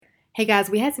Hey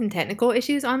guys, we had some technical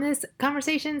issues on this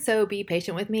conversation, so be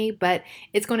patient with me, but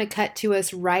it's going to cut to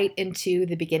us right into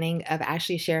the beginning of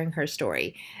Ashley sharing her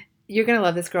story. You're going to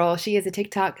love this girl. She is a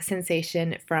TikTok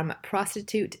sensation from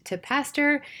prostitute to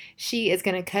pastor. She is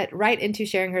going to cut right into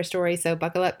sharing her story, so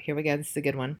buckle up. Here we go. This is a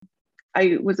good one.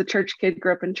 I was a church kid,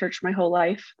 grew up in church my whole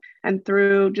life, and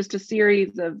through just a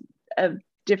series of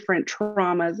different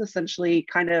traumas, essentially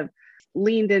kind of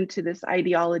leaned into this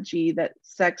ideology that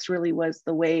sex really was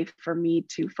the way for me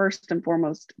to first and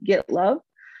foremost get love,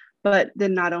 but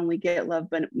then not only get love,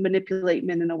 but manipulate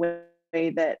men in a way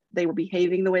that they were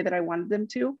behaving the way that I wanted them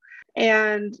to.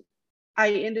 And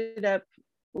I ended up,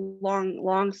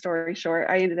 long story short,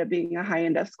 I ended up being a high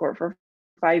end escort for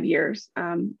 5 years.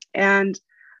 And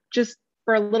just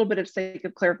for a little bit of sake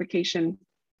of clarification,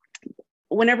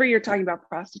 whenever you're talking about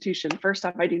prostitution, first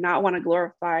off, I do not want to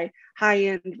glorify high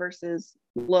end versus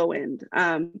low end.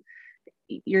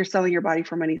 You're selling your body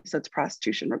for money, so it's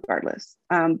prostitution regardless.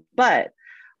 But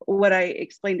what I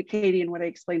explain to Katie and what I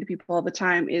explain to people all the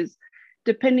time is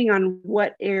depending on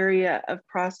what area of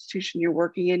prostitution you're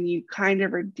working in, you kind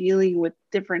of are dealing with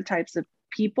different types of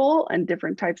people and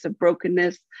different types of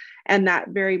brokenness. And that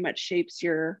very much shapes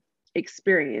your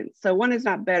experience. So one is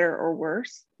not better or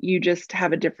worse. You just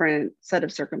have a different set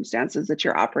of circumstances that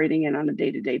you're operating in on a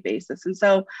day-to-day basis. And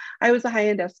so I was a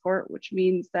high-end escort, which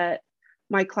means that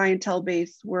my clientele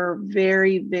base were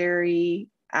very, very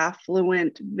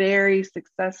affluent, very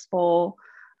successful,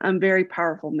 very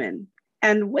powerful men.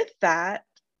 And with that,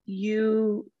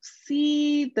 you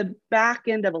see the back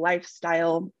end of a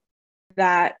lifestyle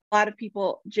that a lot of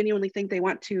people genuinely think they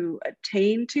want to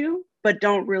attain to, but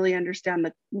don't really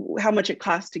understand how much it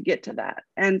costs to get to that.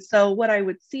 And so what I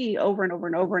would see over and over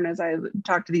and over, and as I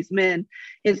talk to these men,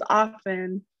 is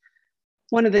often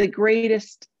one of the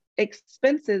greatest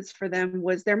expenses for them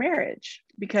was their marriage,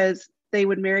 because they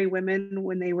would marry women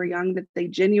when they were young that they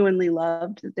genuinely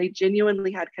loved, that they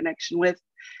genuinely had connection with.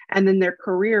 And then their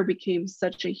career became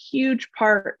such a huge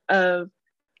part of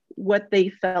what they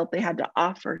felt they had to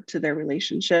offer to their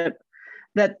relationship,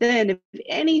 that then if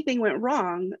anything went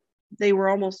wrong, they were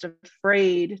almost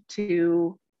afraid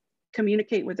to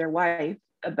communicate with their wife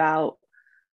about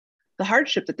the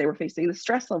hardship that they were facing, the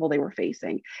stress level they were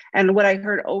facing. And what I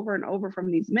heard over and over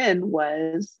from these men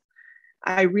was,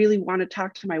 I really want to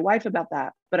talk to my wife about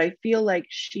that, but I feel like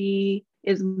she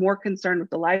is more concerned with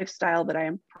the lifestyle that I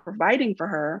am providing for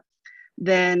her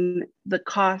than the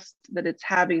cost that it's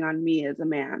having on me as a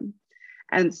man.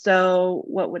 And so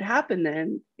what would happen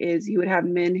then is you would have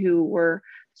men who were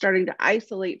starting to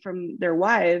isolate from their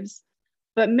wives,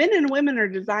 but men and women are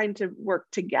designed to work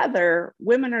together.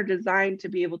 Women are designed to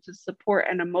be able to support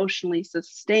and emotionally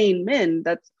sustain men.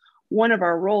 That's one of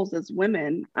our roles as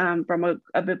women, from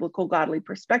a biblical godly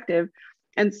perspective.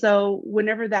 And so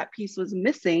whenever that piece was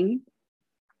missing,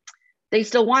 they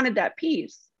still wanted that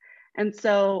piece. And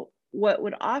so what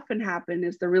would often happen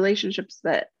is the relationships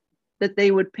that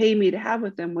they would pay me to have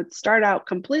with them would start out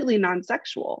completely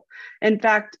non-sexual. In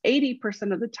fact,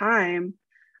 80% of the time,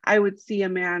 I would see a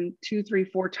man 2, 3,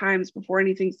 4 times before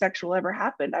anything sexual ever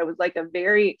happened. I was like a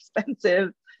very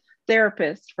expensive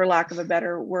therapist, for lack of a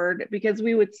better word, because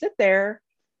we would sit there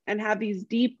and have these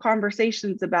deep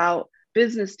conversations about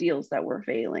business deals that were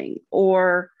failing,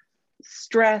 or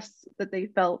stress that they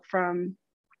felt from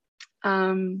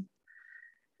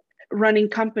running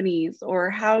companies, or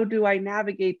how do I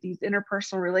navigate these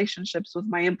interpersonal relationships with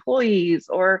my employees,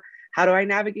 or how do I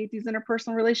navigate these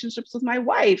interpersonal relationships with my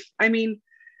wife? I mean,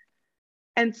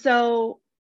 and so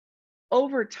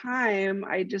over time,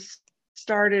 I just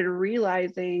started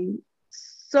realizing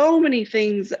so many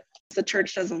things the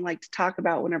church doesn't like to talk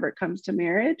about whenever it comes to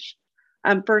marriage.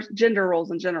 First, gender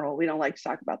roles in general, we don't like to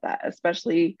talk about that,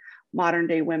 especially modern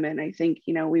day women. I think,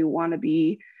 we want to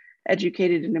be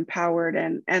educated and empowered,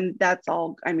 and that's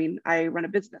all. I mean, I run a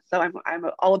business, so I'm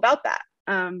all about that.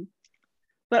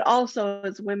 But also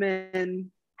as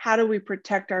women, how do we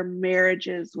protect our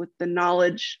marriages with the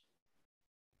knowledge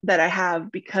that I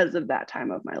have because of that time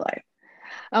of my life?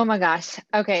 Oh my gosh.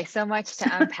 Okay, so much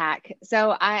to unpack.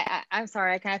 So I'm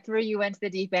sorry, I kind of threw you into the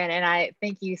deep end, and I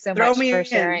thank you so Throw much me for in.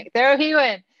 sharing. Throw you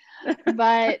in.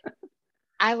 But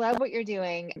I love what you're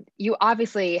doing. You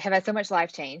obviously have had so much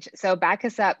life change. So back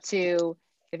us up to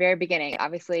the very beginning.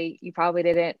 Obviously, you probably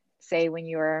didn't say when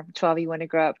you were 12 you want to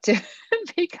grow up to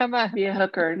become a Be a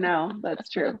hooker. No, that's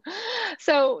true.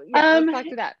 So yeah, let's Um, talk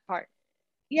to that part.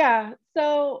 yeah.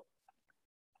 So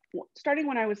starting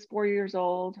when I was 4 years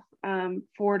old,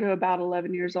 4 to about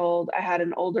 11 years old, I had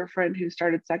an older friend who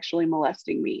started sexually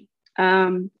molesting me.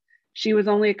 She was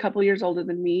only a couple years older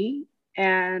than me.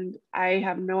 And I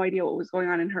have no idea what was going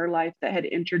on in her life that had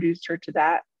introduced her to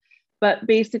that. But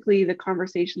basically, the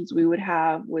conversations we would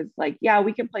have was like, yeah,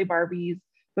 we can play Barbies,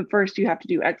 but first you have to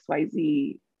do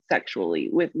XYZ sexually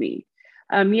with me.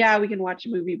 Yeah, we can watch a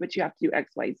movie, but you have to do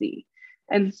XYZ.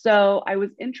 And so I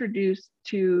was introduced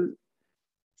to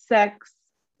sex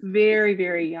very,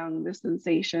 very young, the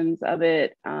sensations of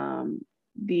it,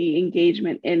 the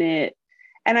engagement in it.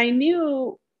 And I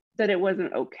knew that it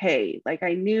wasn't okay. Like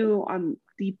I knew on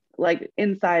deep, like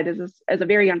inside as a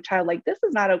very young child, like this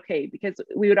is not okay, because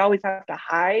we would always have to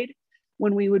hide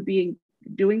when we would be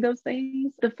doing those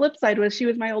things. The flip side was she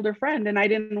was my older friend and I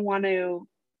didn't want to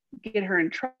get her in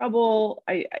trouble.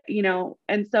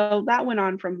 And so that went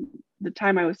on from the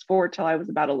time I was 4 till I was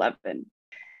about 11.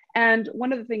 And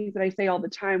one of the things that I say all the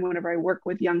time whenever I work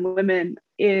with young women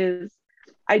is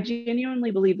I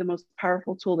genuinely believe the most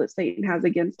powerful tool that Satan has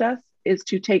against us is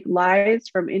to take lies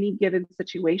from any given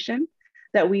situation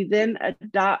that we then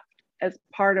adopt as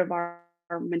part of our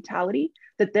mentality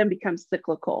that then becomes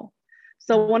cyclical.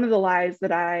 So one of the lies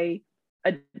that I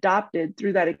adopted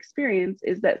through that experience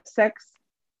is that sex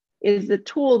is the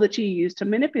tool that you use to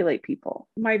manipulate people.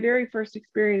 My very first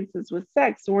experiences with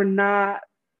sex were not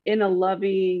in a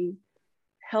loving,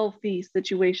 healthy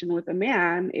situation with a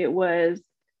man. It was,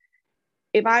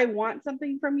 if I want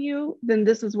something from you, then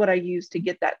this is what I use to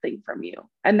get that thing from you.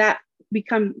 And that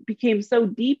became so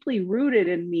deeply rooted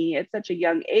in me at such a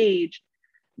young age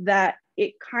that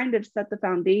it kind of set the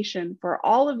foundation for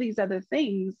all of these other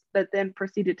things that then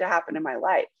proceeded to happen in my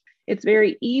life. It's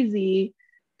very easy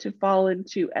to fall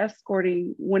into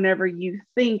escorting whenever you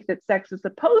think that sex is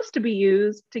supposed to be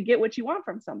used to get what you want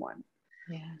from someone.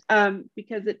 Yeah.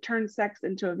 Because it turns sex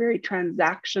into a very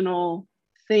transactional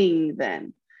thing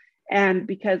then. And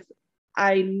because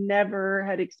I never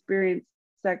had experienced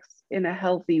sex in a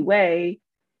healthy way,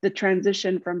 the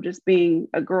transition from just being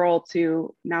a girl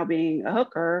to now being a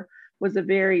hooker was a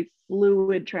very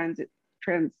fluid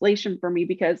translation for me,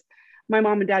 because my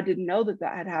mom and dad didn't know that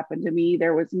that had happened to me.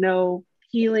 There was no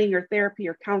healing or therapy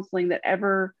or counseling that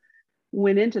ever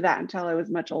went into that until I was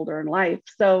much older in life.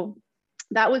 So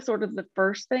that was sort of the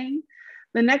first thing.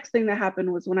 The next thing that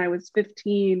happened was when I was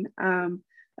 15,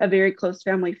 a very close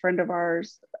family friend of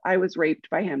ours, I was raped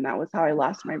by him. That was how I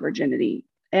lost my virginity.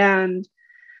 And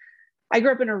I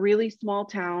grew up in a really small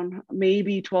town,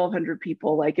 maybe 1,200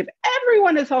 people. Like if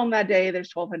everyone is home that day,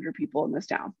 there's 1,200 people in this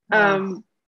town. Wow.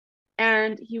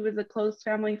 And he was a close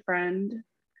family friend.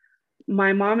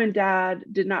 My mom and dad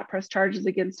did not press charges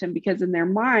against him because in their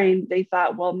mind, they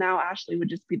thought, well, now Ashley would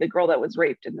just be the girl that was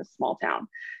raped in this small town.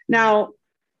 Now,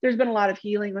 there's been a lot of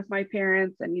healing with my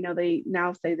parents, and, they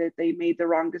now say that they made the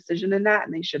wrong decision in that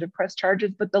and they should have pressed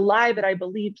charges. But the lie that I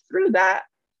believed through that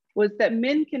was that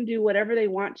men can do whatever they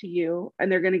want to you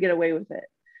and they're going to get away with it.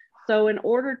 So in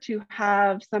order to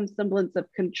have some semblance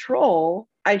of control,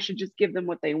 I should just give them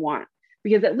what they want,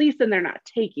 because at least then they're not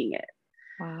taking it.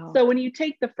 Wow. So when you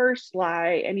take the first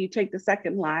lie and you take the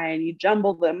second lie and you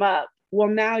jumble them up, well,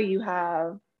 now you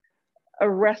have a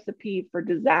recipe for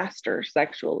disaster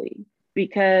sexually,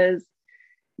 because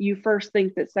you first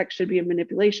think that sex should be a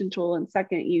manipulation tool, and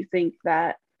second, you think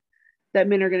that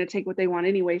men are going to take what they want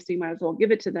anyway, so you might as well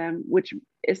give it to them, which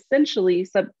essentially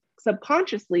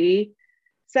subconsciously,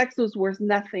 sex was worth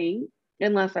nothing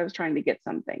unless I was trying to get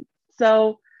something.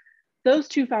 So those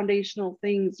two foundational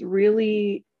things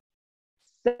really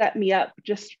set me up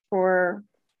just for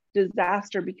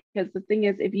disaster, because the thing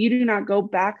is, if you do not go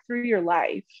back through your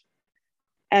life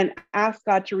and ask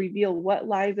God to reveal what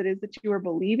lies it is that you are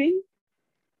believing,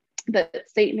 that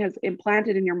Satan has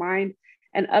implanted in your mind,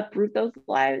 and uproot those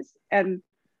lies and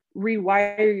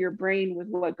rewire your brain with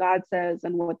what God says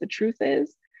and what the truth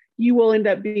is, you will end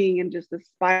up being in just a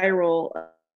spiral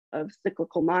of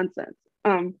cyclical nonsense,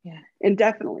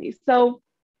 indefinitely. So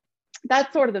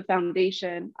that's sort of the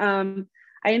foundation.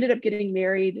 I ended up getting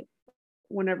married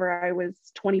whenever I was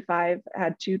 25, I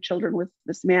had 2 children with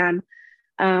this man.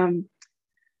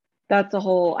 That's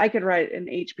I could write an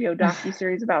HBO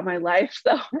docuseries about my life.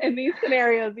 So in these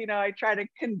scenarios, I try to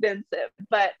condense it,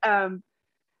 but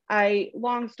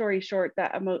long story short,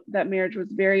 that marriage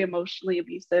was very emotionally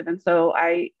abusive. And so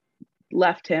I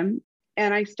left him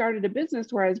and I started a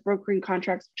business where I was brokering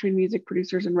contracts between music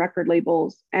producers and record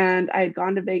labels. And I had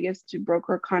gone to Vegas to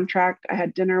broker a contract. I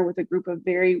had dinner with a group of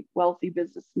very wealthy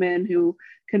businessmen who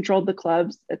controlled the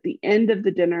clubs. At the end of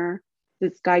the dinner,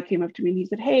 this guy came up to me and he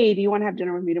said, "Hey, do you want to have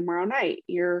dinner with me tomorrow night?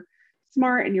 You're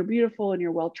smart and you're beautiful and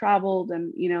you're well-traveled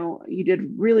and, you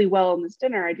did really well in this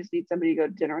dinner. I just need somebody to go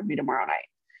to dinner with me tomorrow night."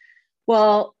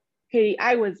 Well, Katie,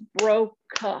 I was broke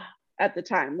at the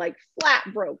time, like flat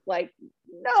broke, like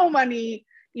no money,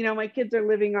 my kids are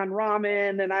living on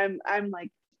ramen, and I'm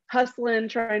like hustling,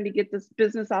 trying to get this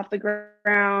business off the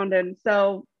ground. And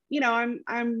so,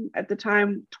 I'm at the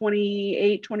time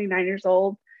 28, 29 years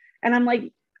old. And I'm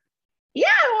like, yeah,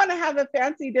 I want to have a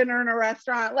fancy dinner in a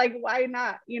restaurant. Like, why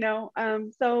not?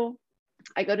 So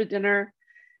I go to dinner.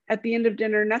 At the end of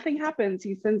dinner, nothing happens.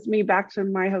 He sends me back to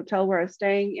my hotel where I was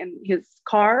staying in his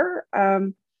car.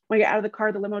 When I get out of the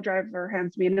car, the limo driver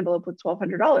hands me an envelope with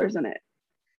 $1,200 in it.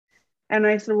 And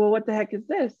I said, well, what the heck is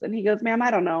this? And he goes, ma'am,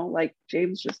 I don't know. Like,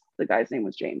 James, just the guy's name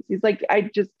was James. He's like,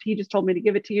 he just told me to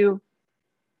give it to you.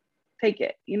 Take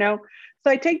it. So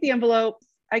I take the envelope.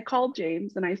 I called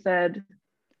James and I said,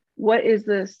 what is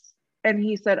this? And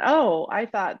he said, oh, I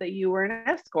thought that you were an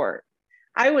escort.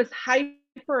 I was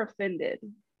hyper offended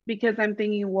because I'm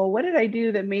thinking, well, what did I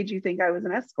do that made you think I was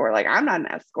an escort? Like, I'm not an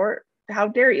escort. How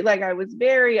dare you? Like, I was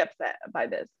very upset by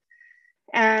this.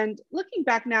 And looking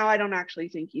back now, I don't actually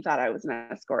think he thought I was an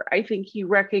escort. I think he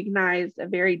recognized a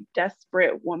very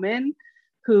desperate woman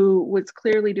who was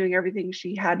clearly doing everything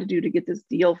she had to do to get this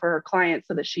deal for her client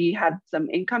so that she had some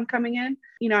income coming in.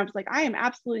 I was like, I am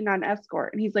absolutely not an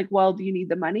escort. And he's like, well, do you need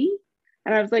the money?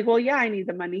 And I was like, well, yeah, I need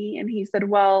the money. And he said,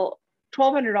 well,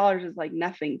 $1,200 is like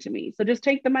nothing to me. So just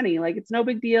take the money. Like, it's no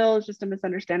big deal. It's just a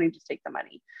misunderstanding. Just take the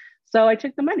money. So I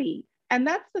took the money. And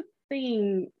that's the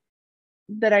thing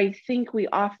that I think we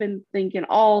often think in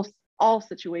all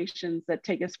situations that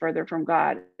take us further from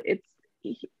God.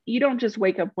 You don't just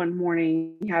wake up one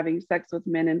morning having sex with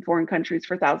men in foreign countries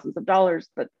for thousands of dollars,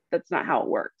 but that's not how it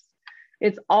works.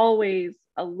 It's always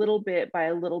a little bit by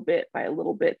a little bit by a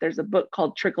little bit. There's a book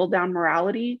called Trickle Down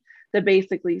Morality that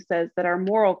basically says that our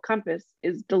moral compass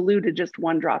is diluted just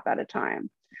one drop at a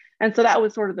time. And so that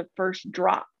was sort of the first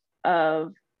drop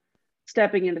of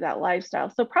stepping into that lifestyle.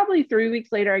 So probably 3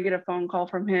 weeks later, I get a phone call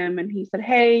from him and he said,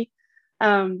 hey,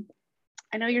 I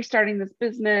know you're starting this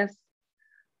business.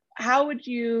 How would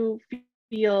you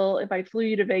feel if I flew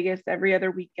you to Vegas every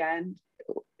other weekend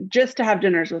just to have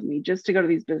dinners with me, just to go to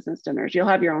these business dinners? You'll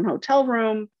have your own hotel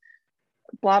room,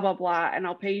 blah, blah, blah. And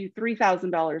I'll pay you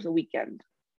 $3,000 a weekend.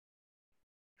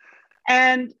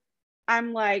 And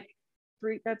I'm like,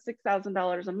 that's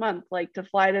 $6,000 a month, like to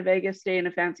fly to Vegas, stay in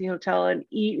a fancy hotel and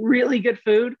eat really good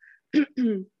food,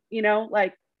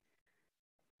 like,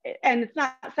 and it's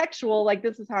not sexual. Like,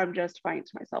 this is how I'm justifying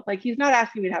to myself. Like, he's not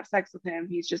asking me to have sex with him.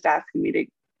 He's just asking me to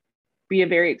be a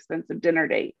very expensive dinner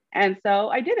date. And so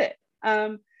I did it.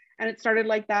 And it started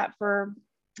like that for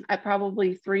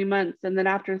probably 3 months. And then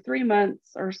after 3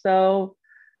 months or so,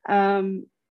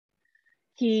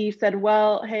 he said,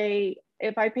 well, hey,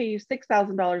 if I pay you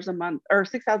 $6,000 a month or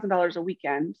 $6,000 a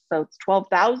weekend, so it's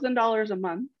 $12,000 a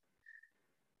month,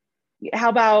 how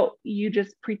about you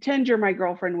just pretend you're my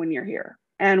girlfriend when you're here?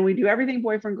 And we do everything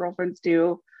boyfriend girlfriends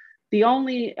do. The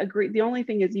only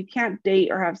thing is you can't date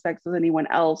or have sex with anyone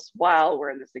else while we're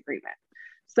in this agreement.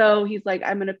 So he's like,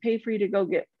 I'm going to pay for you to go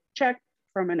get checked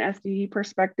from an STD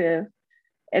perspective.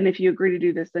 And if you agree to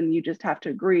do this, then you just have to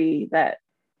agree that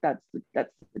that's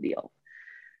the deal.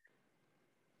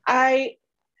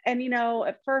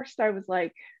 At first I was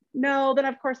like, no. Then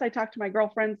of course I talked to my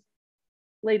girlfriends.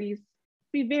 Ladies,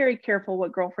 be very careful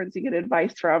what girlfriends you get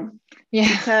advice from.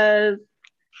 Yeah. Because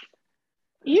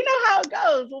you know how it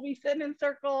goes. We'll be sitting in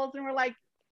circles and we're like,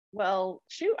 well,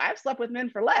 shoot, I've slept with men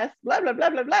for less, blah, blah,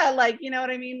 blah, blah, blah. Like, you know what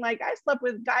I mean? Like, I slept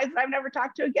with guys that I've never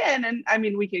talked to again. And I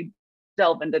mean, we could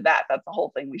delve into that. That's the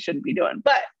whole thing we shouldn't be doing.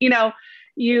 But,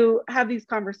 you have these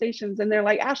conversations and they're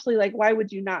like, Ashley, like, why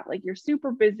would you not? Like, you're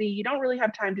super busy. You don't really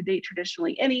have time to date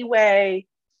traditionally anyway.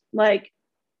 Like,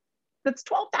 that's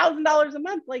 $12,000 a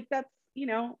month. Like, that's,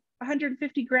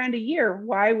 $150,000 a year.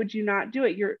 Why would you not do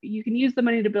it? You can use the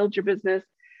money to build your business.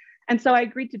 And so I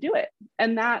agreed to do it.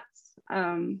 And that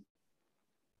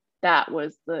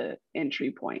was the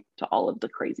entry point to all of the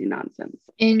crazy nonsense.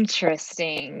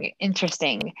 Interesting.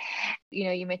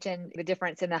 You mentioned the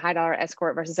difference in the high dollar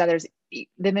escort versus others.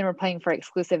 The men were paying for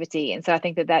exclusivity. And so I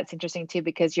think that that's interesting too,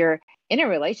 because you're in a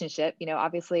relationship,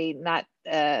 obviously not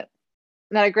a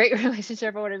great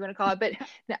relationship or whatever you want to call it, but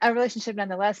a relationship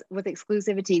nonetheless with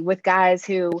exclusivity with guys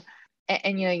who,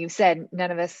 and you said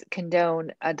none of us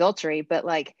condone adultery, but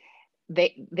like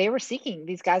they were seeking,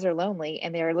 these guys are lonely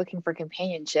and they're looking for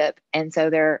companionship. And so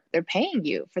they're paying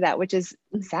you for that, which is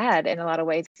sad in a lot of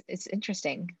ways. It's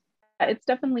interesting. It's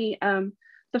definitely,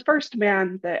 the first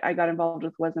man that I got involved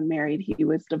with wasn't married. He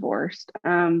was divorced.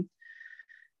 But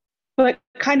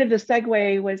kind of the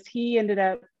segue was he ended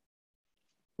up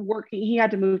working. He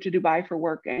had to move to Dubai for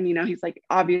work. And, he's like,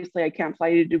 obviously I can't fly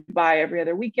you to Dubai every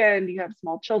other weekend. You have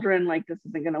small children, like this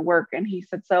isn't going to work. And he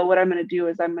said, so what I'm going to do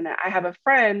is I have a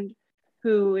friend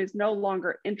who is no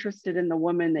longer interested in the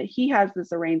woman that he has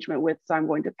this arrangement with. So I'm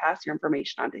going to pass your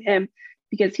information on to him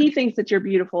because he thinks that you're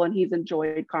beautiful and he's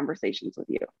enjoyed conversations with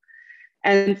you.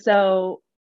 And so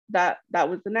that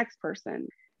was the next person.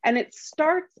 And it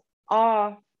starts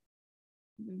off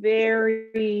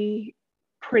very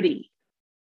pretty.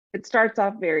 It starts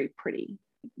off very pretty.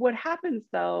 What happens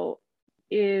though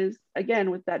is, again,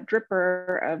 with that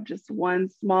dripper of just one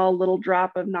small little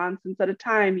drop of nonsense at a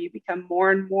time, you become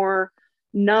more and more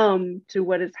numb to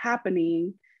what is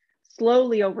happening.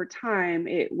 Slowly over time,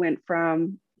 it went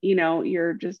from,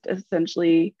 you're just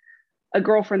essentially a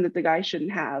girlfriend that the guy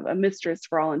shouldn't have, a mistress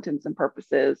for all intents and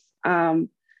purposes,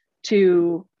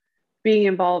 to being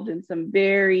involved in some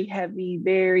very heavy,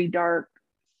 very dark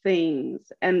things.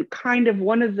 And kind of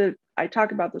I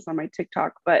talk about this on my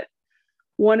TikTok, but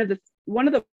one of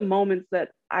the moments that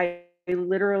I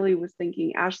literally was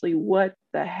thinking, Ashley, what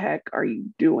the heck are you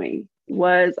doing?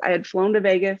 Was I had flown to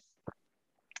Vegas,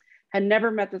 had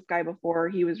never met this guy before.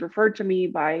 He was referred to me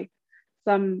by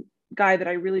some guy that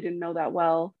I really didn't know that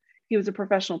well. He was a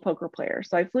professional poker player.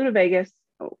 So I flew to Vegas,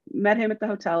 met him at the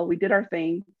hotel. We did our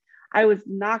thing. I was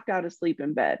knocked out of sleep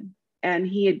in bed, and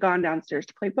he had gone downstairs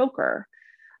to play poker.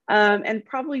 And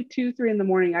probably 2-3 in the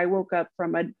morning, I woke up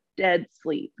from a dead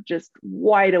sleep, just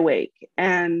wide awake.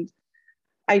 And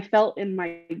I felt in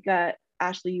my gut,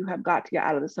 Ashley, you have got to get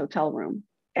out of this hotel room.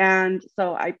 And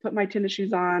so I put my tennis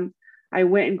shoes on. I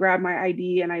went and grabbed my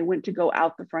ID and I went to go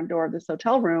out the front door of this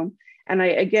hotel room. And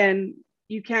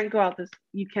you cannot go out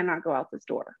this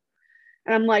door.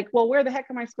 And I'm like, well, where the heck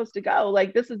am I supposed to go?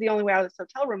 Like, this is the only way out of this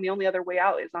hotel room. The only other way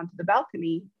out is onto the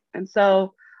balcony. And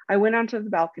so I went onto the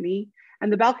balcony,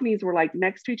 and the balconies were like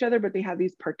next to each other, but they had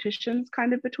these partitions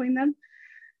kind of between them.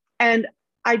 And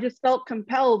I just felt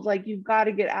compelled, like, you've got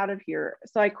to get out of here.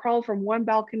 So I crawled from one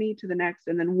balcony to the next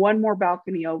and then one more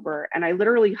balcony over. And I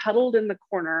literally huddled in the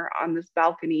corner on this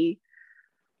balcony,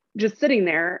 just sitting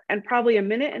there. And probably a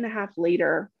minute and a half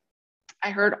later,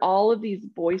 I heard all of these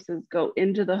voices go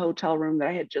into the hotel room that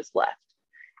I had just left.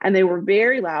 And they were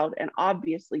very loud and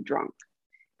obviously drunk.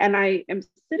 And I am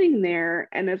sitting there.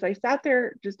 And as I sat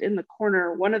there just in the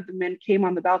corner, one of the men came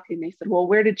on the balcony and they said, well,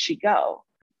 where did she go?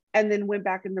 And then went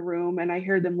back in the room and I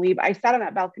heard them leave. I sat on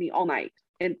that balcony all night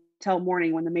until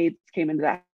morning when the maids came into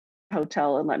that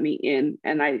hotel and let me in.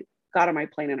 And I got on my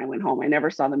plane and I went home. I never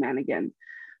saw the man again.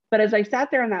 But as I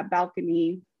sat there on that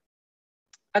balcony,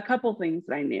 a couple things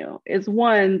that I knew is,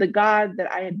 one, the God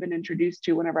that I had been introduced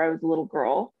to whenever I was a little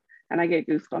girl, and I get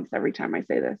goosebumps every time I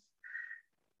say this,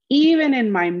 even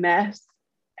in my mess,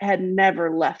 had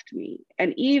never left me.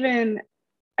 And even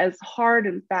as hard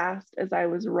and fast as I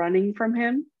was running from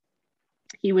him,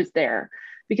 he was there.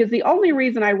 Because the only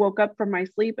reason I woke up from my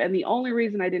sleep and the only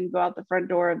reason I didn't go out the front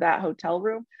door of that hotel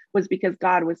room was because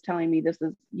God was telling me,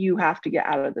 you have to get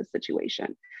out of this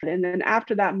situation. And then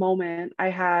after that moment, I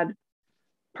had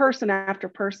person after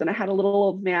person. I had a little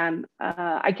old man.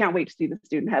 I can't wait to see this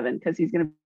dude in heaven because he's going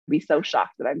to be so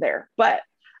shocked that I'm there. But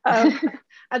I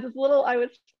was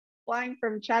flying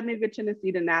from Chattanooga,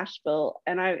 Tennessee to Nashville.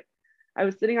 And I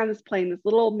was sitting on this plane. This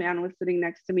little old man was sitting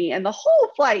next to me. And the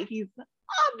whole flight, he's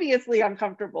obviously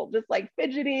uncomfortable, just like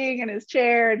fidgeting in his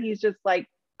chair. And he's just like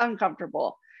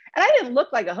uncomfortable. And I didn't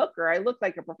look like a hooker. I looked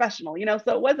like a professional,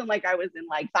 so it wasn't like I was in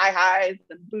like thigh highs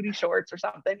and booty shorts or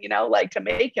something, like to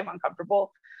make him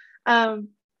uncomfortable. And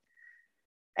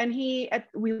we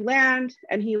land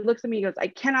and he looks at me, he goes, I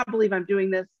cannot believe I'm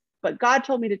doing this, but God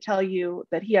told me to tell you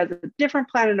that he has a different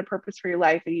plan and a purpose for your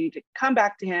life and you need to come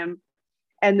back to him.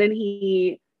 And then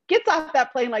he gets off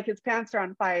that plane like his pants are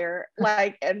on fire,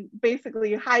 and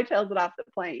basically hightails it off the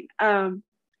plane. And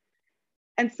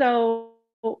so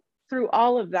through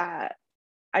all of that,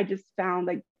 I just found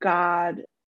that God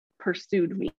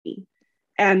pursued me,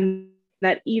 and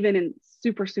that even in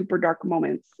super, super dark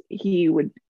moments, he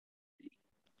would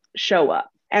show up.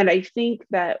 And I think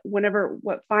that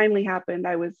what finally happened,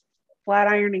 I was flat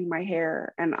ironing my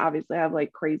hair, and obviously I have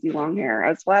like crazy long hair. I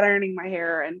was flat ironing my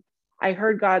hair and I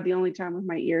heard God the only time with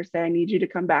my ear say, I need you to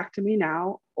come back to me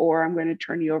now, or I'm going to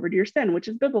turn you over to your sin, which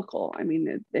is biblical. I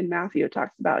mean, in Matthew, it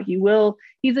talks about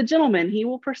he's a gentleman. He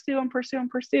will pursue and pursue and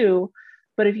pursue.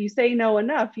 But if you say no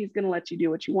enough, he's going to let you do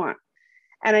what you want.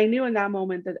 And I knew in that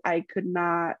moment that I could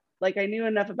not, I knew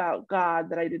enough about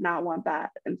God that I did not want that.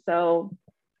 And so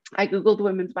I Googled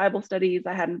women's Bible studies.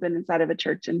 I hadn't been inside of a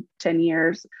church in 10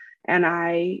 years. And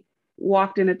I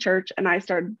walked in a church and I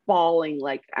started bawling,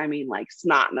 like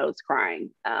snot nose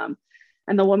crying. And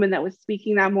the woman that was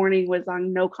speaking that morning was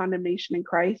on no condemnation in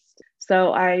Christ.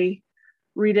 So I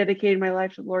rededicated my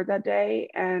life to the Lord that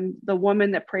day. And the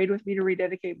woman that prayed with me to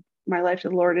rededicate my life to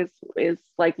the Lord is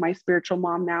like my spiritual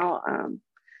mom now.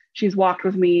 She's walked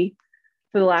with me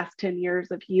for the last 10 years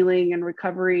of healing and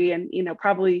recovery. And,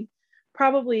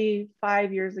 probably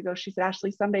 5 years ago, she said,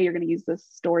 Ashley, someday you're going to use this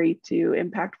story to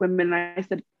impact women. And I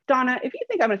said, Donna, if you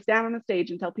think I'm going to stand on the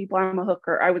stage and tell people I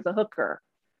was a hooker,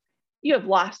 you have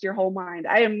lost your whole mind.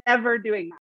 I am never doing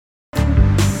that.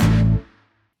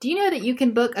 Do you know that you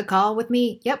can book a call with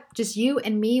me? Yep, just you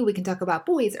and me. We can talk about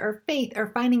boys or faith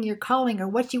or finding your calling or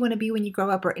what you want to be when you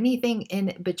grow up or anything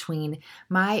in between.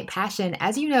 My passion,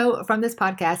 as you know from this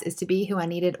podcast, is to be who I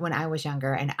needed when I was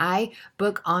younger. And I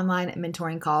book online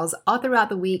mentoring calls all throughout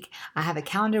the week. I have a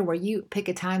calendar where you pick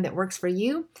a time that works for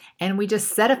you and we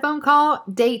just set a phone call,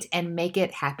 date, and make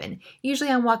it happen.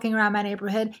 Usually I'm walking around my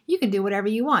neighborhood. You can do whatever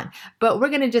you want, but we're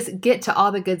going to just get to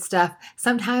all the good stuff.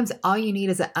 Sometimes all you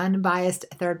need is an unbiased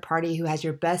third party who has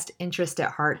your best interest at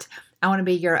heart. I want to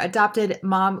be your adopted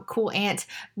mom, cool aunt,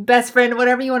 best friend,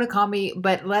 whatever you want to call me,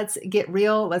 but let's get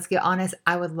real. Let's get honest.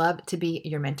 I would love to be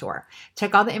your mentor.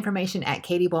 Check all the information at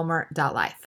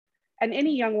katiebulmer.life. And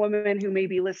any young woman who may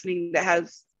be listening that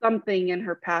has something in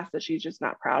her past that she's just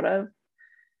not proud of,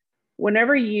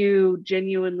 whenever you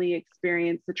genuinely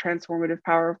experience the transformative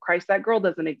power of Christ, that girl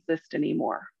doesn't exist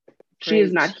anymore. She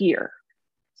is not here.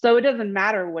 So it doesn't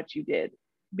matter what you did,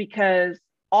 because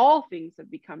all things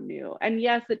have become new. And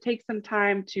yes, it takes some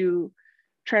time to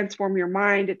transform your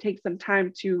mind. It takes some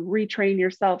time to retrain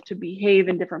yourself to behave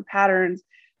in different patterns.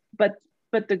 But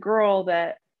the girl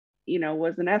that,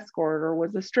 was an escort or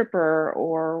was a stripper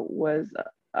or was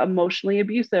emotionally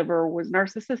abusive or was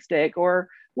narcissistic or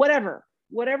whatever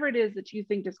it is that you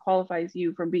think disqualifies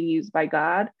you from being used by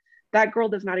God, that girl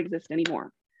does not exist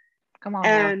anymore. Come on.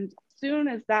 And soon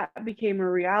as that became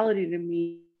a reality to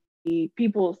me,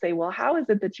 people will say, well, how is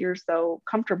it that you're so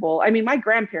comfortable? I mean, my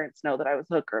grandparents know that I was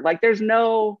a hooker. Like, there's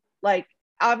no,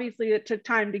 obviously it took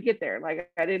time to get there. Like,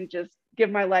 I didn't just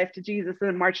give my life to Jesus and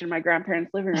then march in my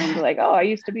grandparents' living room and be like, oh, I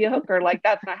used to be a hooker. Like,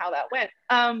 that's not how that went.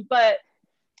 But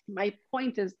my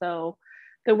point is, though,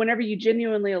 that whenever you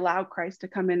genuinely allow Christ to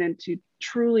come in and to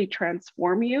truly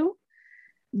transform you,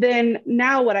 then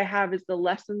now what I have is the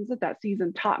lessons that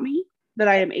season taught me that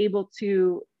I am able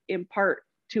to impart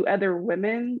to other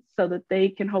women so that they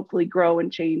can hopefully grow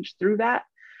and change through that.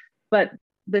 But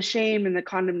the shame and the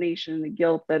condemnation and the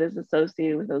guilt that is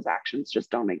associated with those actions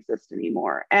just don't exist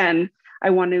anymore. And I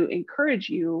want to encourage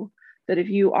you that if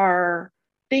you are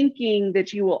thinking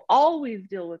that you will always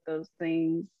deal with those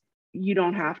things, you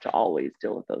don't have to always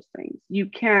deal with those things. You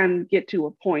can get to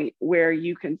a point where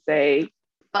you can say,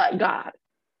 but God,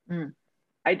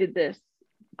 I did this,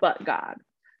 but God.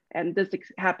 And this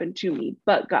happened to me,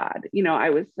 but God. I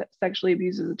was sexually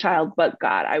abused as a child, but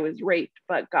God. I was raped,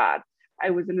 but God.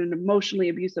 I was in an emotionally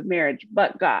abusive marriage,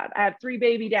 but God. I have 3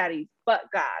 baby daddies, but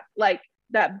God. Like,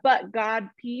 that but God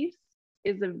piece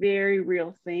is a very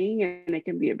real thing, and it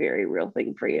can be a very real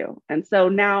thing for you. And so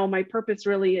now my purpose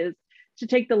really is to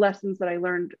take the lessons that I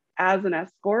learned as an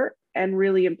escort and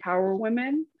really empower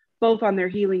women, both on their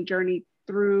healing journey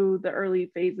through the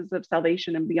early phases of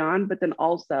salvation and beyond, but then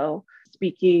also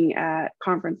speaking at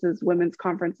conferences, women's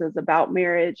conferences about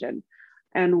marriage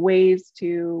and ways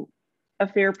to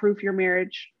affair-proof your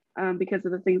marriage because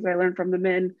of the things that I learned from the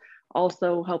men.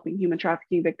 Also helping human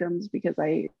trafficking victims because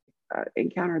I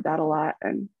encountered that a lot,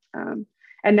 and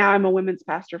now I'm a women's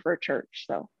pastor for a church.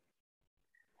 So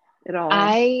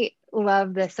I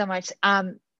love this so much.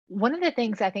 One of the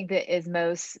things I think that is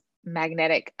most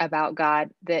magnetic about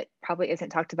God that probably isn't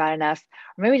talked about enough,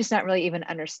 or maybe just not really even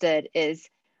understood, is,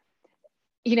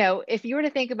 if you were to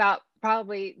think about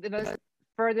probably the most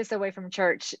furthest away from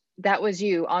church, that was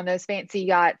you on those fancy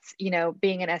yachts,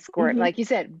 being an escort, like you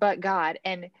said, but God.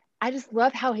 And I just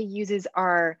love how he uses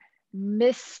our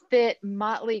misfit,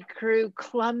 motley crew,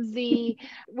 clumsy,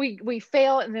 we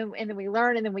fail and then we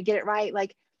learn and then we get it right.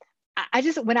 Like,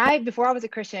 before I was a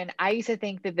Christian, I used to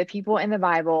think that the people in the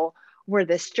Bible were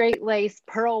the straight-laced,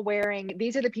 pearl-wearing,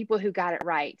 these are the people who got it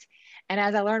right. And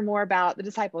as I learned more about the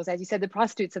disciples, as you said, the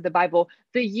prostitutes of the Bible,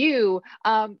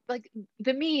 all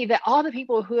the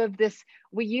people who have this,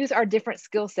 we use our different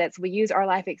skill sets, we use our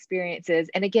life experiences.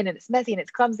 And again, and it's messy and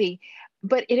it's clumsy,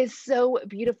 but it is so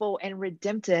beautiful and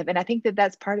redemptive. And I think that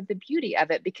that's part of the beauty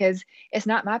of it, because it's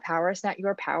not my power. It's not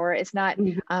your power. It's not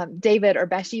David or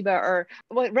Bathsheba or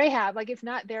Rahab. Like, it's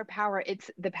not their power. It's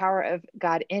the power of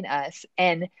God in us.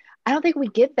 And I don't think we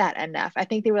get that enough. I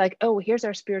think they were like, oh, here's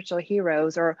our spiritual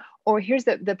heroes, or here's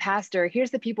the pastor,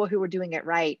 here's the people who were doing it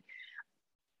right.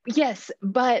 Yes,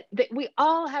 but we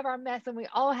all have our mess and we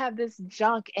all have this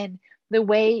junk, and the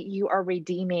way you are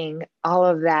redeeming all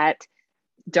of that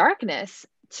darkness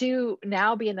to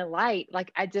now be in the light,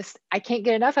 like I can't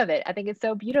get enough of it. I think it's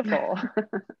so beautiful.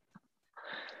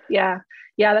 Yeah.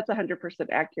 Yeah, that's 100%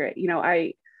 accurate.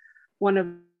 One of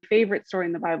my favorite story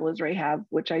in the Bible is Rahab,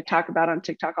 which I talk about on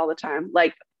TikTok all the time.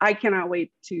 Like, I cannot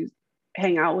wait to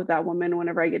hang out with that woman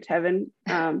whenever I get to heaven.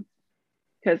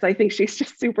 Because I think she's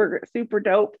just super, super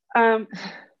dope.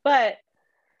 But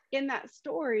in that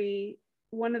story,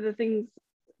 one of the things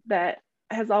that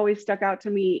has always stuck out to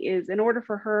me is, in order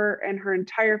for her and her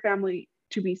entire family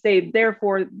to be saved,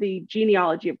 therefore the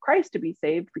genealogy of Christ to be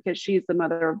saved, because she's the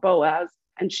mother of Boaz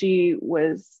and she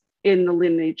was in the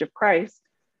lineage of Christ,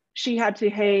 she had to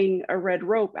hang a red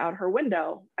rope out her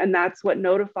window. And that's what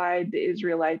notified the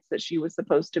Israelites that she was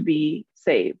supposed to be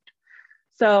saved.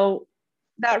 So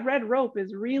that red rope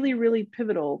is really, really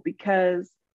pivotal,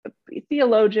 because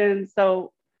theologians,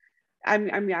 so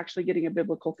I'm actually getting a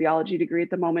biblical theology degree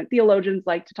at the moment. Theologians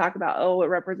like to talk about, oh, it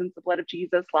represents the blood of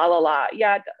Jesus, la, la, la.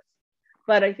 Yeah, it does.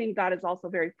 But I think God is also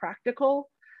very practical.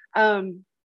 And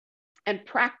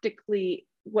practically,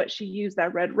 what she used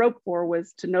that red rope for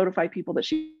was to notify people that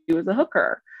she was a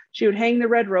hooker. She would hang the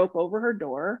red rope over her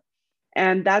door,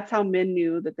 and that's how men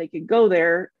knew that they could go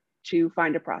there to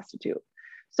find a prostitute.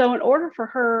 So in order for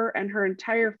her and her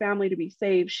entire family to be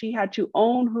saved, she had to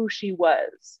own who she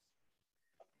was.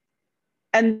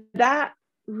 And that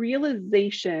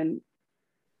realization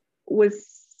was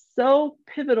so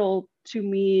pivotal to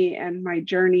me and my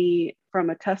journey from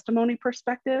a testimony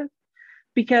perspective,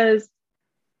 because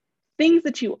things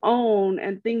that you own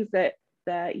and things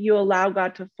that you allow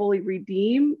God to fully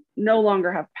redeem no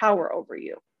longer have power over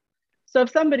you. So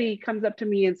if somebody comes up to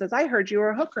me and says, I heard you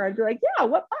were a hooker, I'd be like, yeah,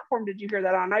 what platform did you hear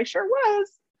that on? I sure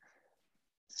was.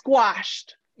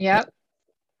 Squashed. Yep.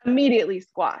 Immediately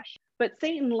squashed. But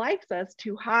Satan likes us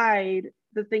to hide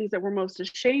the things that we're most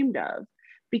ashamed of,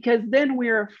 because then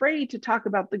we're afraid to talk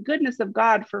about the goodness of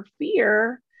God for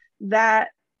fear that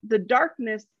the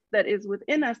darkness that is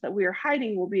within us that we are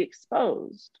hiding will be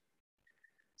exposed.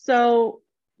 So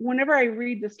whenever I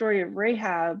read the story of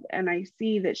Rahab and I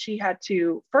see that she had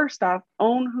to, first off,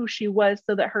 own who she was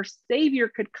so that her savior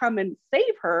could come and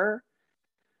save her,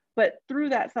 but through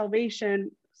that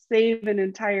salvation, save an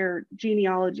entire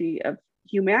genealogy of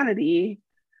humanity,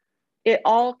 it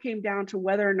all came down to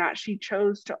whether or not she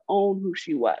chose to own who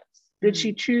she was. Did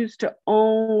she choose to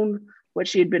own what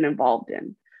she had been involved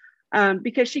in?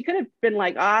 Because she could have been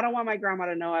like, oh, I don't want my grandma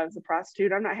to know I was a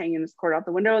prostitute. I'm not hanging this cord out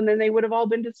the window. And then they would have all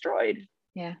been destroyed.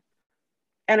 Yeah.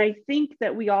 And I think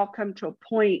that we all come to a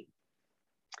point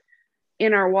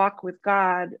in our walk with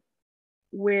God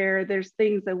where there's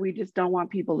things that we just don't want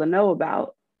people to know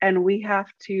about. And we have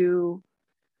to,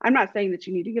 I'm not saying that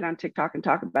you need to get on TikTok and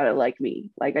talk about it like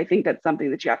me. Like, I think that's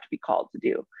something that you have to be called to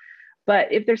do.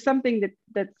 But if there's something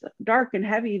that's dark and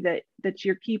heavy that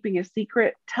you're keeping a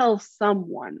secret, tell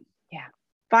someone. Yeah.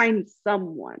 Find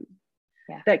someone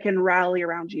that can rally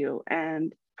around you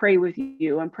and pray with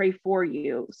you and pray for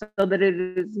you, so that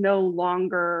it is no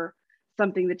longer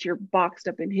something that you're boxed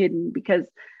up and hidden. Because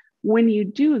when you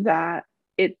do that,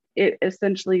 it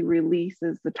essentially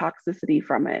releases the toxicity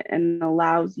from it and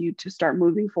allows you to start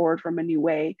moving forward from a new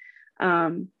way.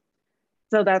 So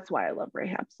that's why I love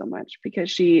Rahab so much,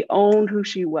 because she owned who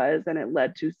she was, and it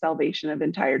led to salvation of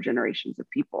entire generations of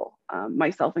people,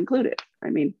 myself included.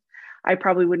 I mean, I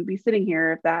probably wouldn't be sitting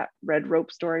here if that red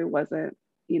rope story wasn't,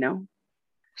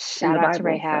 shout out to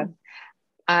Rahab.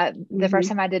 So. The first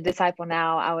time I did Disciple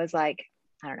Now, I was like,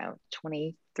 I don't know,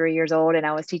 23 years old, and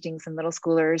I was teaching some middle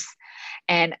schoolers.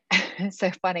 And it's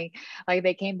so funny. Like,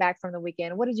 they came back from the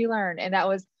weekend. What did you learn? And that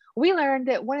was, we learned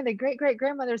that one of the great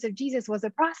grandmothers of Jesus was a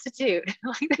prostitute.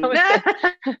 Like,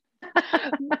 that was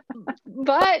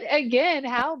But again,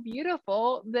 how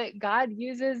beautiful that God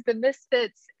uses the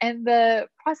misfits and the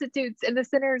prostitutes and the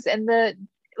sinners and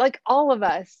all of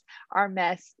us are a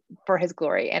mess for his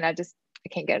glory. And I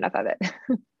can't get enough of it.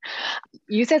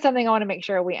 You said something I want to make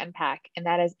sure we unpack, and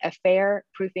that is affair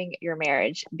proofing your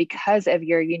marriage, because of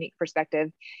your unique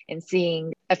perspective in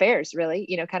seeing affairs, really,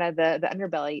 kind of the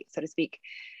underbelly, so to speak.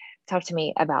 Talk to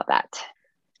me about that.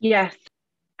 Yes.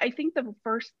 I think the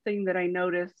first thing that I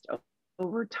noticed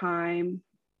over time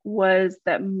was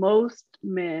that most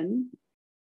men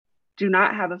do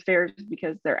not have affairs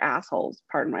because they're assholes,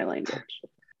 pardon my language.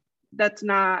 That's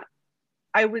not,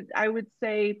 I would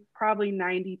say probably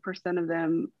 90% of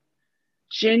them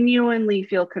genuinely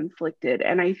feel conflicted.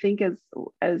 And I think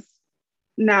as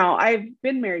now, I've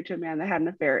been married to a man that had an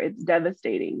affair. It's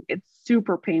devastating. It's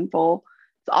super painful.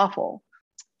 It's awful.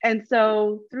 And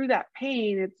so through that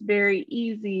pain, it's very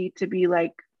easy to be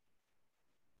like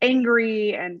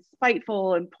angry and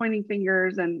spiteful and pointing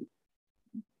fingers. And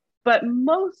But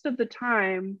most of the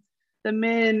time, the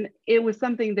men, it was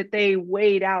something that they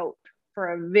weighed out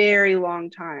for a very long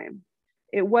time.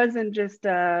 It wasn't just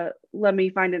let me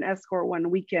find an escort one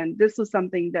weekend. This was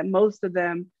something that most of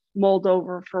them mulled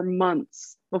over for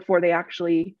months before they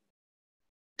actually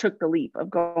took the leap of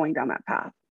going down that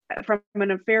path. From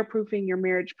an affair proofing your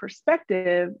marriage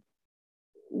perspective,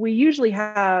 we usually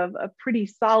have a pretty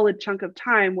solid chunk of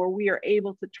time where we are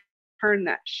able to turn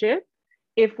that ship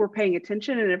if we're paying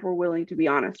attention and if we're willing to be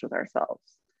honest with ourselves.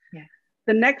 Yeah.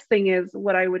 The next thing is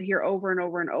what I would hear over and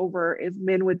over and over is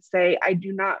men would say, I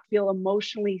do not feel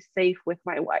emotionally safe with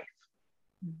my wife.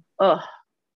 Ugh,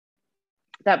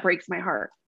 that breaks my heart.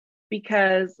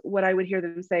 Because what I would hear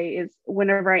them say is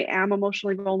whenever I am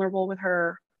emotionally vulnerable with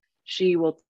her, she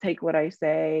will take what I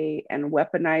say and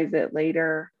weaponize it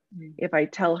later. If I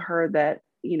tell her that,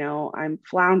 you know, I'm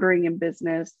floundering in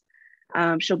business,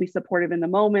 she'll be supportive in the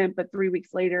moment, but 3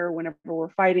 weeks later, whenever we're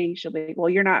fighting, she'll be like, well,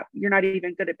 you're not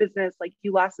even good at business. Like,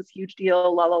 you lost this huge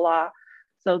deal, la, la, la.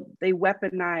 So they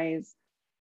weaponize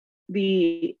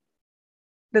the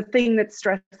thing that's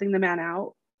stressing the man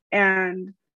out.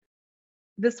 And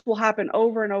this will happen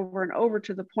over and over and over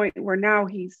to the point where now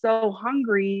he's so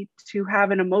hungry to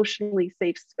have an emotionally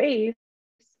safe space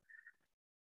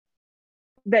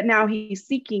that now he's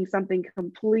seeking something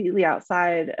completely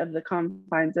outside of the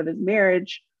confines of his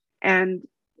marriage. And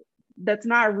that's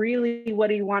not really what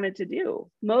he wanted to do.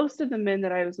 Most of the men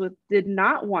that I was with did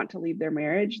not want to leave their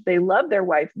marriage. They love their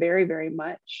wife very, very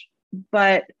much.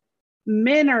 But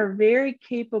men are very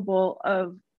capable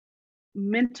of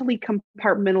mentally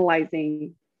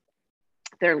compartmentalizing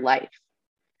their life.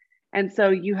 And so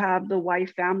you have the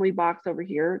wife family box over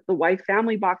here. The wife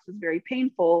family box is very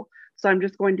painful. So I'm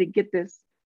just going to get this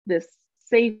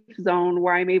safe zone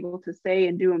where I'm able to say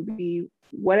and do and be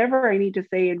whatever I need to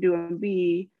say and do and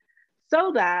be,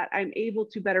 so that I'm able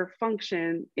to better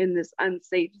function in this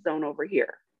unsafe zone over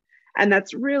here. And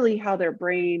that's really how their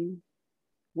brain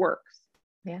works.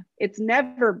 Yeah. It's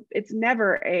never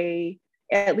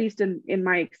at least in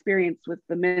my experience with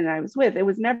the men I was with, it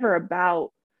was never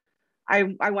about, I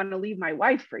want to leave my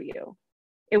wife for you.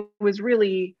 It was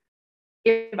really,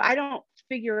 if I don't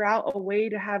figure out a way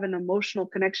to have an emotional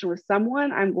connection with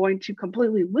someone, I'm going to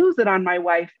completely lose it on my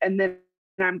wife, and then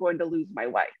I'm going to lose my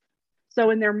wife. So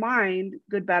in their mind,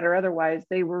 good, bad, or otherwise,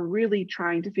 they were really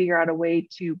trying to figure out a way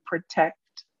to protect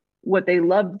what they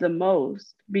loved the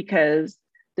most, because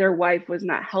their wife was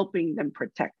not helping them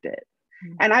protect it.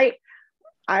 Mm-hmm. And I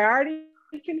already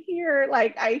can hear,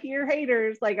 like, I hear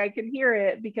haters, like, I can hear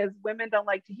it, because women don't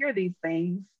like to hear these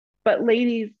things. But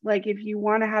ladies, like, if you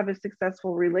want to have a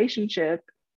successful relationship,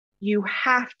 you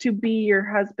have to be your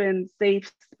husband's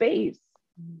safe space.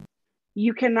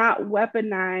 You cannot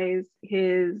weaponize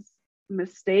his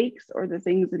mistakes or the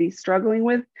things that he's struggling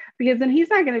with, because then he's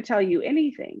not going to tell you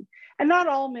anything. And not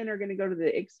all men are going to go to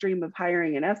the extreme of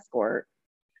hiring an escort,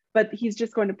 but he's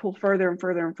just going to pull further and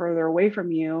further and further away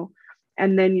from you.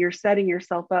 And then you're setting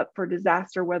yourself up for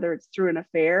disaster, whether it's through an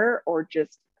affair or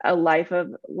just a life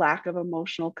of lack of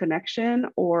emotional connection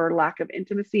or lack of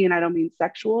intimacy. And I don't mean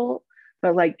sexual,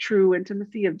 but like true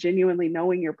intimacy of genuinely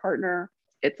knowing your partner.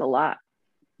 It's a lot.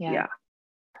 Yeah.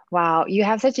 Wow. You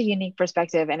have such a unique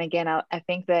perspective. And again, I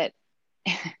think that,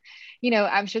 you know,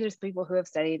 I'm sure there's people who have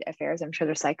studied affairs. I'm sure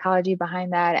there's psychology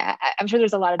behind that. I'm sure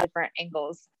there's a lot of different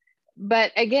angles.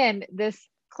 But again, this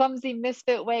clumsy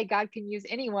misfit way God can use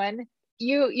anyone,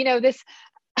 you know, this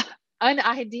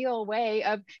unideal way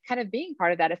of kind of being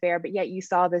part of that affair, but yet you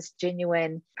saw this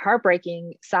genuine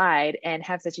heartbreaking side and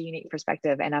have such a unique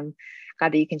perspective. And I'm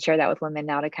glad that you can share that with women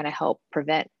now to kind of help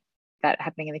prevent that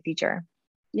happening in the future.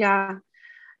 Yeah.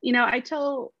 You know,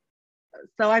 so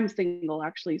I'm single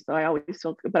actually. So I always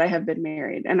feel, but I have been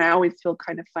married, and I always feel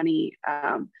kind of funny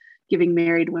giving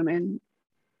married women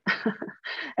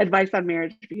advice on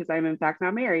marriage, because I'm in fact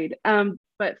not married.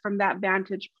 But from that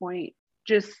vantage point,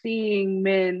 just seeing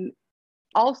men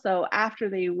also, after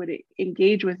they would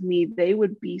engage with me, they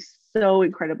would be so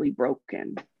incredibly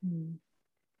broken. Mm.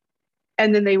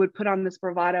 And then they would put on this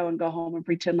bravado and go home and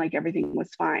pretend like everything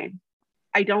was fine.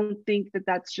 I don't think that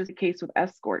that's just the case with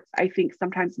escorts. I think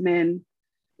sometimes men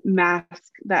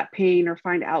mask that pain or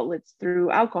find outlets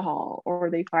through alcohol, or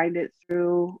they find it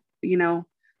through, you know,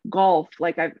 golf.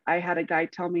 Like I had a guy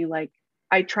tell me, like,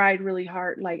 I tried really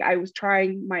hard. Like, I was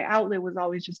trying, my outlet was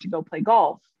always just to go play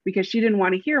golf, because she didn't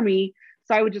want to hear me.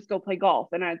 So I would just go play golf,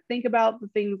 and I'd think about the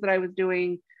things that I was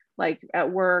doing, like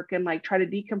at work, and like try to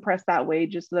decompress that way,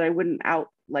 just so that I wouldn't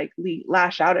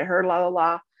lash out at her, la, la,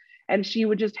 la. And she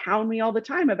would just hound me all the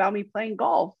time about me playing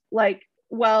golf. Like,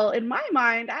 well, in my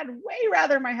mind, I'd way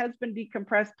rather my husband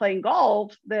decompress playing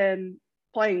golf than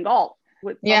playing golf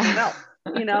with Yeah. someone else,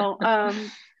 you know?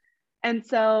 And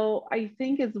so I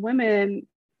think as women,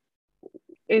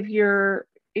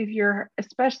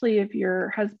 especially if your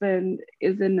husband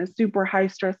is in a super high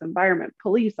stress environment,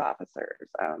 police officers,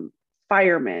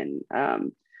 firemen,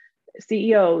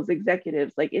 CEOs,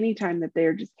 executives, like anytime that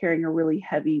they're just carrying a really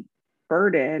heavy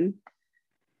burden,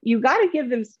 you got to give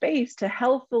them space to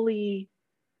healthfully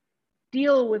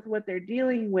deal with what they're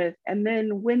dealing with. And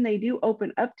then when they do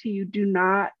open up to you, do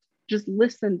not just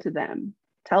listen to them.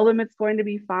 Tell them it's going to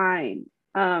be fine.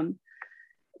 You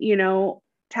know,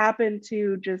 tap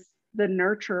into just the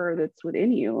nurturer that's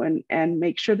within you, and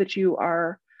make sure that you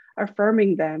are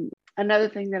affirming them. Another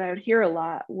thing that I would hear a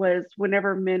lot was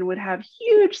whenever men would have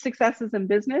huge successes in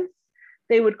business,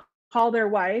 they would call their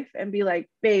wife and be like,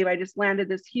 babe, I just landed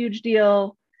this huge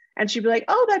deal. And she'd be like,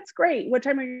 oh, that's great. What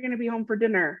time are you going to be home for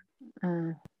dinner?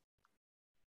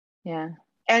 Yeah.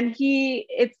 And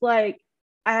it's like,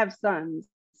 I have sons,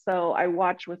 so I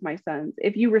watch with my sons.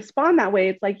 If you respond that way,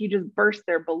 it's like you just burst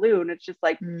their balloon. It's just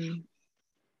like,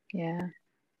 yeah,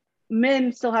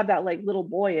 men still have that like little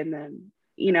boy in them,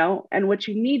 you know? And what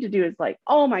you need to do is like,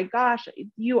 oh my gosh,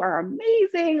 you are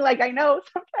amazing. Like, I know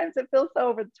sometimes it feels so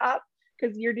over the top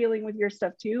because you're dealing with your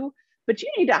stuff too, but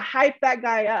you need to hype that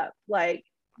guy up. Like,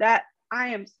 that I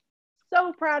am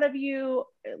so proud of you.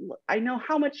 I know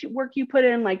how much work you put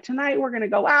in. Like, tonight we're going to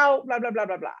go out, blah, blah, blah,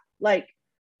 blah, blah. Like,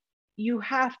 you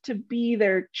have to be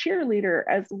their cheerleader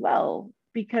as well,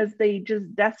 because they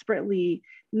just desperately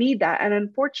need that. And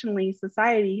unfortunately,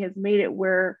 society has made it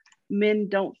where men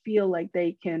don't feel like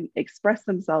they can express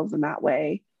themselves in that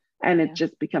way. And it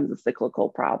just becomes a cyclical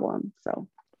problem. So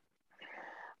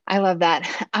I love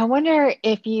that. I wonder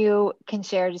if you can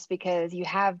share, just because you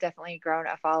have definitely grown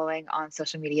a following on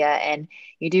social media, and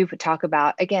you do talk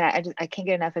about, again, I can't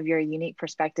get enough of your unique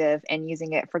perspective and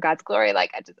using it for God's glory.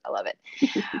 Like, I love it.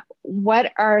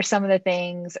 What are some of the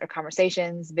things or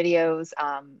conversations, videos,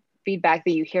 feedback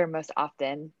that you hear most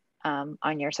often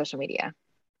on your social media?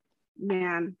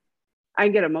 Man, I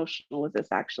get emotional with this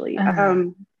actually.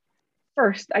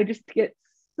 First, I just get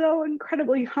so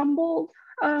incredibly humbled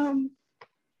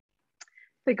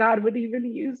that God would even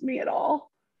use me at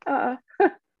all.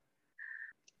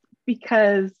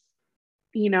 Because,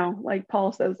 you know, like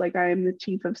Paul says, like, I am the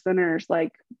chief of sinners.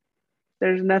 Like,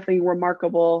 there's nothing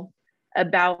remarkable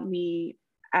about me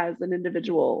as an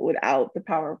individual without the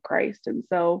power of Christ. And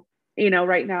so, you know,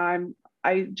 right now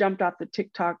I jumped off the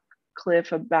TikTok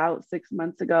cliff about 6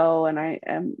 months ago, and I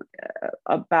am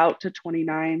about to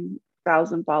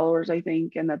 29,000 followers, I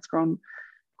think, and that's grown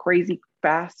crazy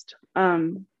fast.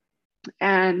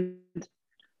 And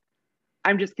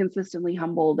I'm just consistently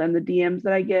humbled. And the DMs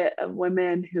that I get of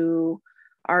women who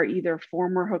are either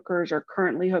former hookers or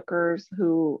currently hookers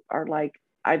who are like,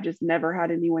 I've just never had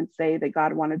anyone say that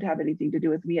God wanted to have anything to do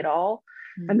with me at all.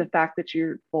 And the fact that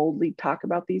you boldly talk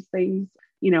about these things,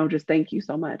 you know, just thank you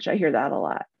so much. I hear that a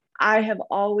lot. I have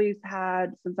always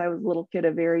had, since I was a little kid,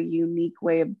 a very unique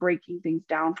way of breaking things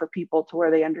down for people to where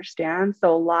they understand.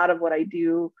 So a lot of what I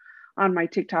do on my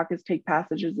TikTok is take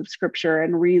passages of scripture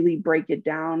and really break it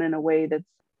down in a way that's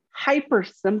hyper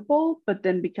simple, but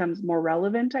then becomes more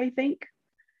relevant, I think.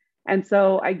 And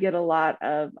so I get a lot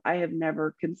of, I have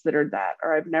never considered that,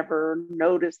 or I've never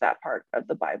noticed that part of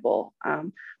the Bible.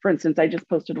 For instance, I just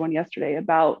posted one yesterday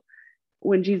about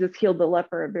when Jesus healed the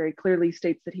leper. It very clearly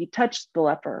states that he touched the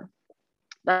leper.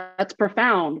 That's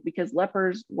profound, because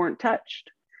lepers weren't touched.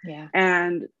 Yeah.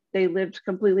 And they lived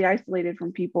completely isolated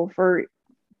from people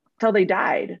till they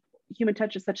died. Human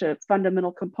touch is such a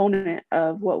fundamental component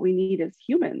of what we need as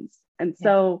humans. And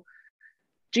so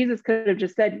Jesus could have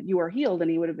just said, you are healed, and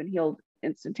he would have been healed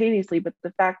instantaneously. But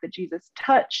the fact that Jesus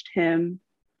touched him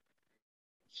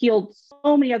healed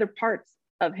so many other parts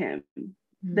of him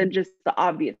than just the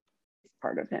obvious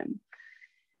part of him.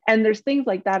 And there's things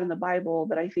like that in the Bible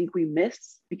that I think we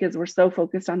miss because we're so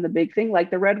focused on the big thing, like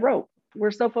the red rope.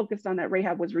 We're so focused on that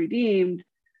Rahab was redeemed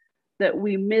that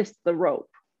we miss the rope.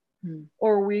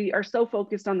 Or we are so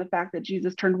focused on the fact that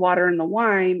Jesus turned water into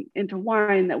wine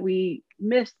that we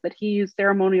miss that he used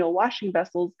ceremonial washing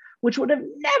vessels, which would have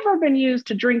never been used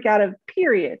to drink out of,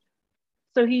 period.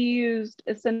 So he used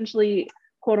essentially,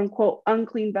 quote unquote,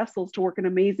 unclean vessels to work an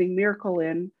amazing miracle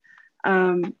in.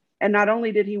 And not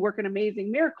only did he work an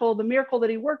amazing miracle, the miracle that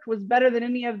he worked was better than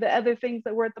any of the other things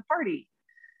that were at the party.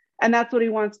 And that's what he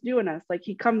wants to do in us. Like,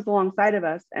 he comes alongside of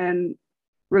us, and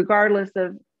regardless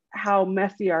of how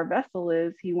messy our vessel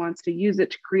is, he wants to use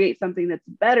it to create something that's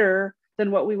better than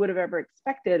what we would have ever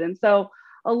expected. And so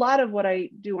a lot of what I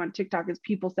do on TikTok is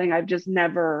people saying, I've just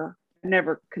never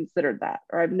considered that,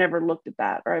 or I've never looked at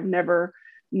that, or I've never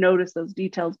notice those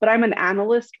details. But I'm an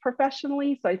analyst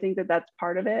professionally, so I think that that's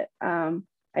part of it. I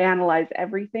analyze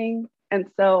everything. And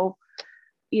so,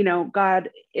 God,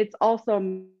 it's also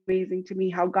amazing to me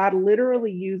how God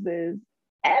literally uses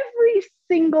every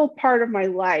single part of my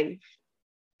life.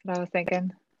 What I was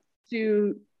thinking.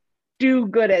 To do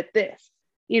good at this.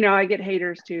 I get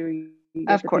haters too.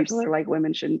 Of course. People are like,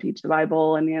 women shouldn't teach the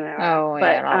Bible, and oh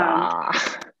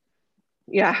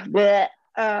yeah.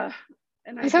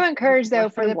 And I'm so encouraged though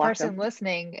for the person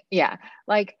listening. Yeah,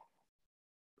 like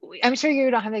I'm sure you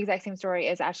don't have the exact same story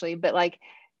as Ashley, but like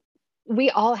we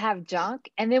all have junk,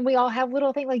 and then we all have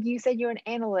little things, like you said, you're an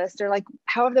analyst, or like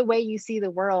however the way you see the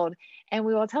world, and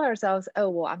we will tell ourselves, oh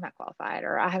well, I'm not qualified,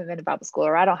 or I haven't been to Bible school,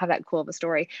 or I don't have that cool of a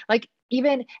story. Like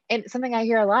even, and something I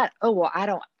hear a lot, oh well, I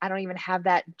don't even have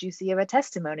that juicy of a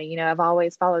testimony, I've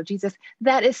always followed Jesus.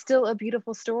 That is still a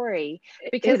beautiful story,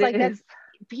 because that's,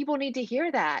 people need to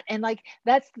hear that, and like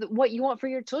that's what you want for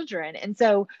your children. And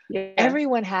so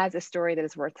everyone has a story that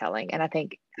is worth telling, and I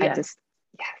think yes.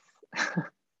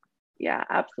 Yeah,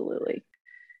 absolutely.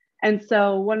 And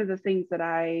so one of the things that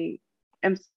I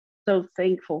am so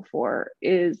thankful for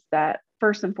is that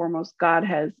first and foremost, God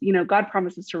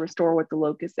promises to restore what the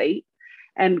locusts ate,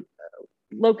 and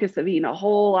locusts have eaten a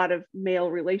whole lot of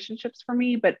male relationships for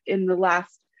me. But in the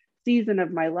last season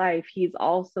of my life, he's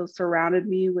also surrounded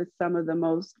me with some of the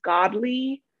most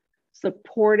godly,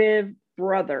 supportive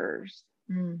brothers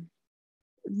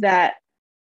that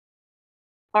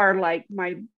are like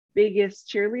my biggest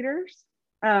cheerleaders.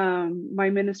 My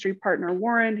ministry partner,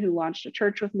 Warren, who launched a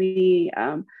church with me.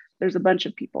 There's a bunch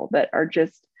of people that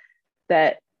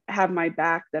have my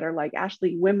back, that are like,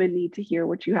 Ashley, women need to hear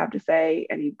what you have to say,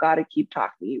 and you've got to keep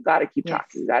talking. You've got to keep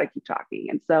talking. You've got to keep talking.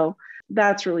 And so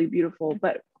that's really beautiful.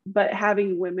 But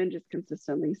having women just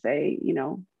consistently say,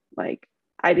 like,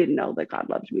 I didn't know that God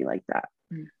loved me like that,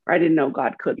 or I didn't know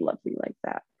God could love me like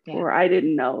that, or I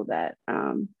didn't know that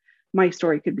my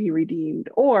story could be redeemed,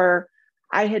 or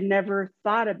I had never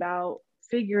thought about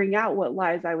figuring out what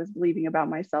lies I was believing about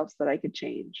myself so that I could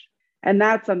change. And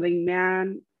that's something,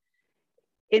 man,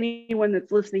 anyone that's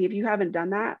listening, if you haven't done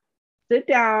that, sit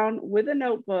down with a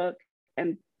notebook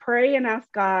and pray and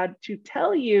ask God to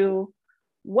tell you,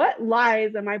 what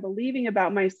lies am I believing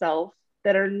about myself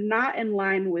that are not in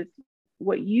line with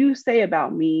what you say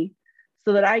about me,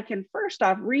 so that I can first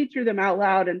off read through them out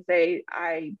loud and say,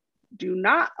 I do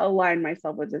not align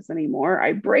myself with this anymore.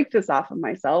 I break this off of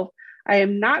myself. I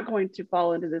am not going to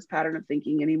fall into this pattern of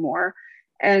thinking anymore.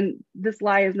 And this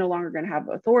lie is no longer going to have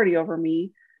authority over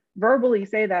me. Verbally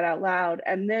say that out loud,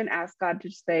 and then ask God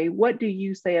to say, what do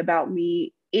you say about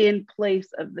me in place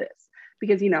of this?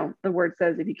 Because, the word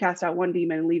says, if you cast out one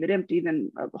demon and leave it empty,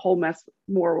 then a whole mess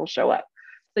more will show up.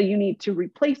 So you need to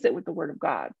replace it with the word of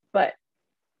God. But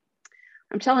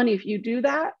I'm telling you, if you do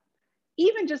that,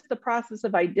 even just the process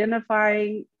of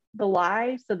identifying the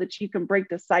lie so that you can break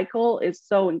the cycle is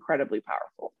so incredibly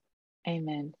powerful.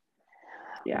 Amen.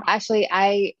 Yeah. Ashley,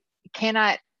 I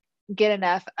cannot get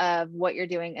enough of what you're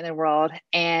doing in the world.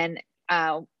 And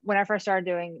when I first started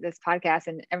doing this podcast,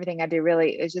 and everything I do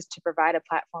really is just to provide a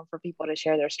platform for people to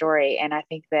share their story. And I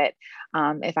think that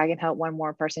if I can help one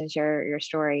more person share your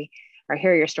story or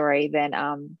hear your story, then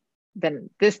the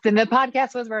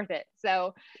podcast was worth it.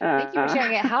 So thank you for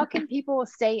sharing it. How can people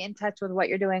stay in touch with what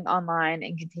you're doing online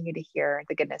and continue to hear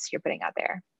the goodness you're putting out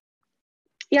there?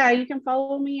 Yeah, you can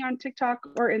follow me on TikTok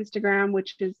or Instagram,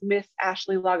 which is Miss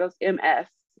Ashley Lagos, MS,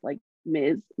 like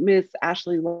Miss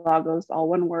Ashley Lagos, all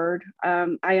one word.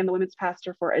 I am the women's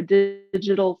pastor for a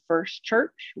Digital First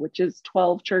Church, which is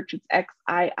 12 Church. It's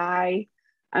XII_church.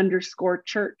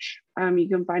 You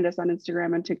can find us on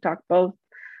Instagram and TikTok both.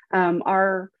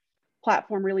 Our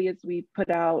platform really is, we put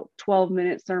out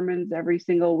 12-minute sermons every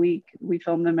single week. We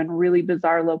film them in really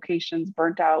bizarre locations,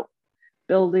 burnt out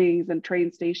buildings and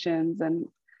train stations and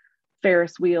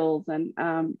Ferris wheels.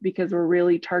 And because we're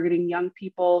really targeting young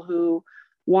people who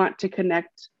want to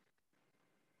connect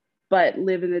but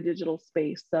live in the digital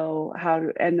space. So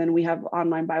and then we have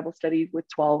online Bible studies with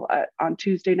 12 on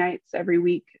Tuesday nights every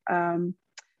week. So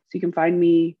you can find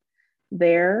me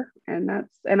there.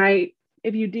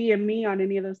 If you DM me on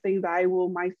any of those things, I will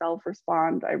myself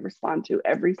respond. I respond to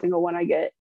every single one I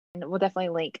get. And we'll definitely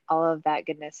link all of that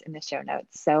goodness in the show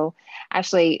notes. So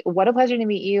Ashley, what a pleasure to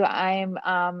meet you. I'm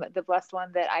the blessed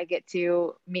one that I get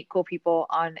to meet cool people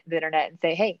on the internet and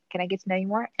say, hey, can I get to know you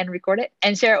more, and record it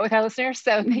and share it with our listeners.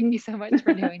 So thank you so much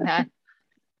for doing that.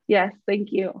 Yes,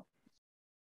 thank you.